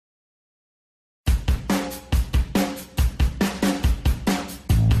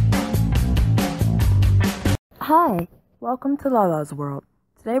Hi, welcome to LaLas World.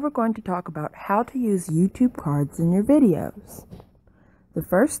 Today we're going to talk about how to use YouTube cards in your videos. The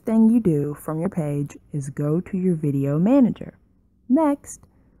first thing you do from your page is go to your video manager. Next,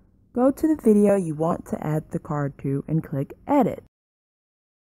 go to the video you want to add the card to and click Edit.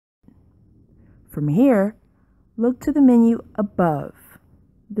 From here, look to the menu above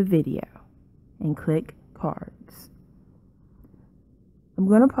the video and click Cards. I'm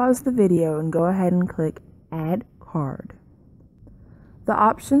going to pause the video and go ahead and click Add Card. The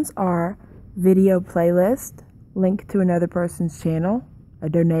options are video playlist, link to another person's channel, a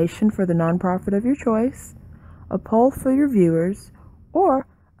donation for the nonprofit of your choice, a poll for your viewers, or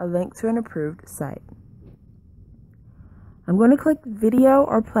a link to an approved site. I'm going to click video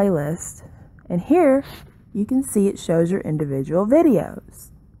or playlist, and here you can see it shows your individual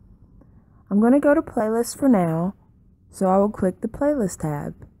videos. I'm going to go to playlist for now, so I will click the playlist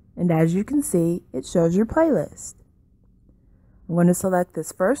tab. And as you can see, it shows your playlist. I'm going to select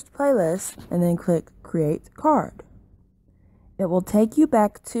this first playlist and then click Create Card. It will take you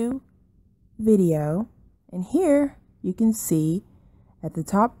back to video, and here you can see at the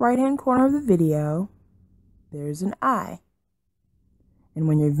top right hand corner of the video, there's an eye. And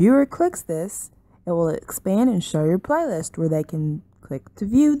when your viewer clicks this, it will expand and show your playlist where they can click to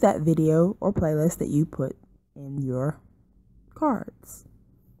view that video or playlist that you put in your cards.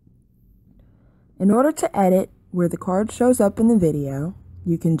 In order to edit where the card shows up in the video,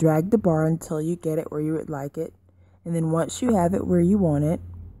 you can drag the bar until you get it where you would like it, and then once you have it where you want it,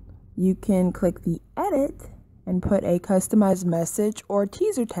 you can click the edit and put a customized message or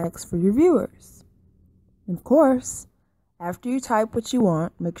teaser text for your viewers. And of course, after you type what you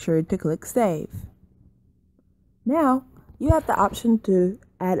want, make sure to click save. Now, you have the option to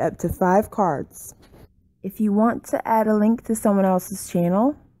add up to 5 cards. If you want to add a link to someone else's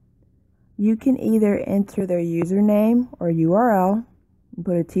channel, you can either enter their username or URL and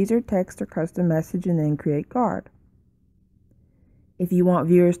put a teaser text or custom message and then create card. If you want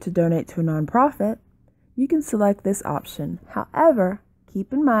viewers to donate to a nonprofit, you can select this option. However,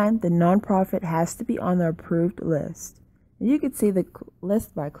 keep in mind the nonprofit has to be on the approved list. And you can see the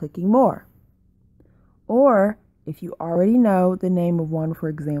list by clicking more. Or if you already know the name of one, for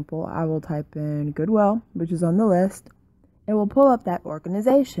example, I will type in Goodwill, which is on the list. It will pull up that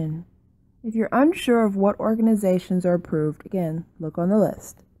organization. If you're unsure of what organizations are approved, again, look on the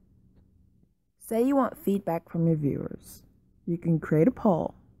list. Say you want feedback from your viewers. You can create a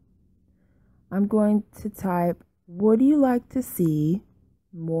poll. I'm going to type, would you like to see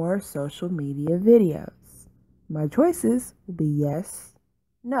more social media videos? My choices will be yes,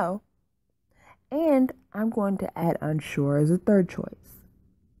 no, and I'm going to add unsure as a third choice.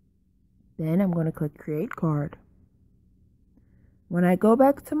 Then I'm going to click create card. When I go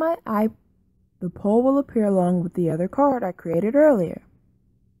back to my iPad, the poll will appear along with the other card I created earlier.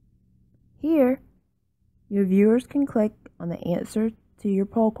 Here, your viewers can click on the answer to your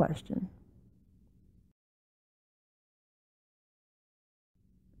poll question.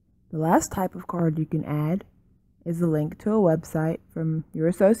 The last type of card you can add is a link to a website from your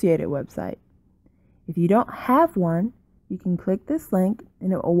associated website. If you don't have one, you can click this link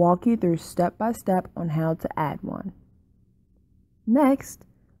and it will walk you through step by step on how to add one. Next,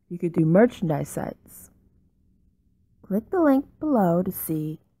 you could do merchandise sites. Click the link below to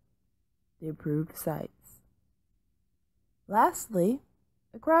see the approved sites. Lastly,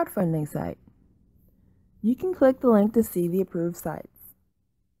 a crowdfunding site. You can click the link to see the approved sites.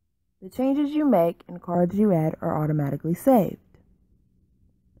 The changes you make and cards you add are automatically saved.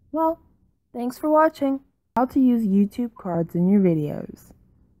 Well, thanks for watching how to use YouTube cards in your videos.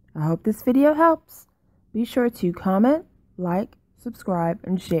 I hope this video helps. Be sure to comment, like, subscribe,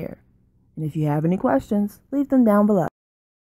 and share. And if you have any questions, leave them down below.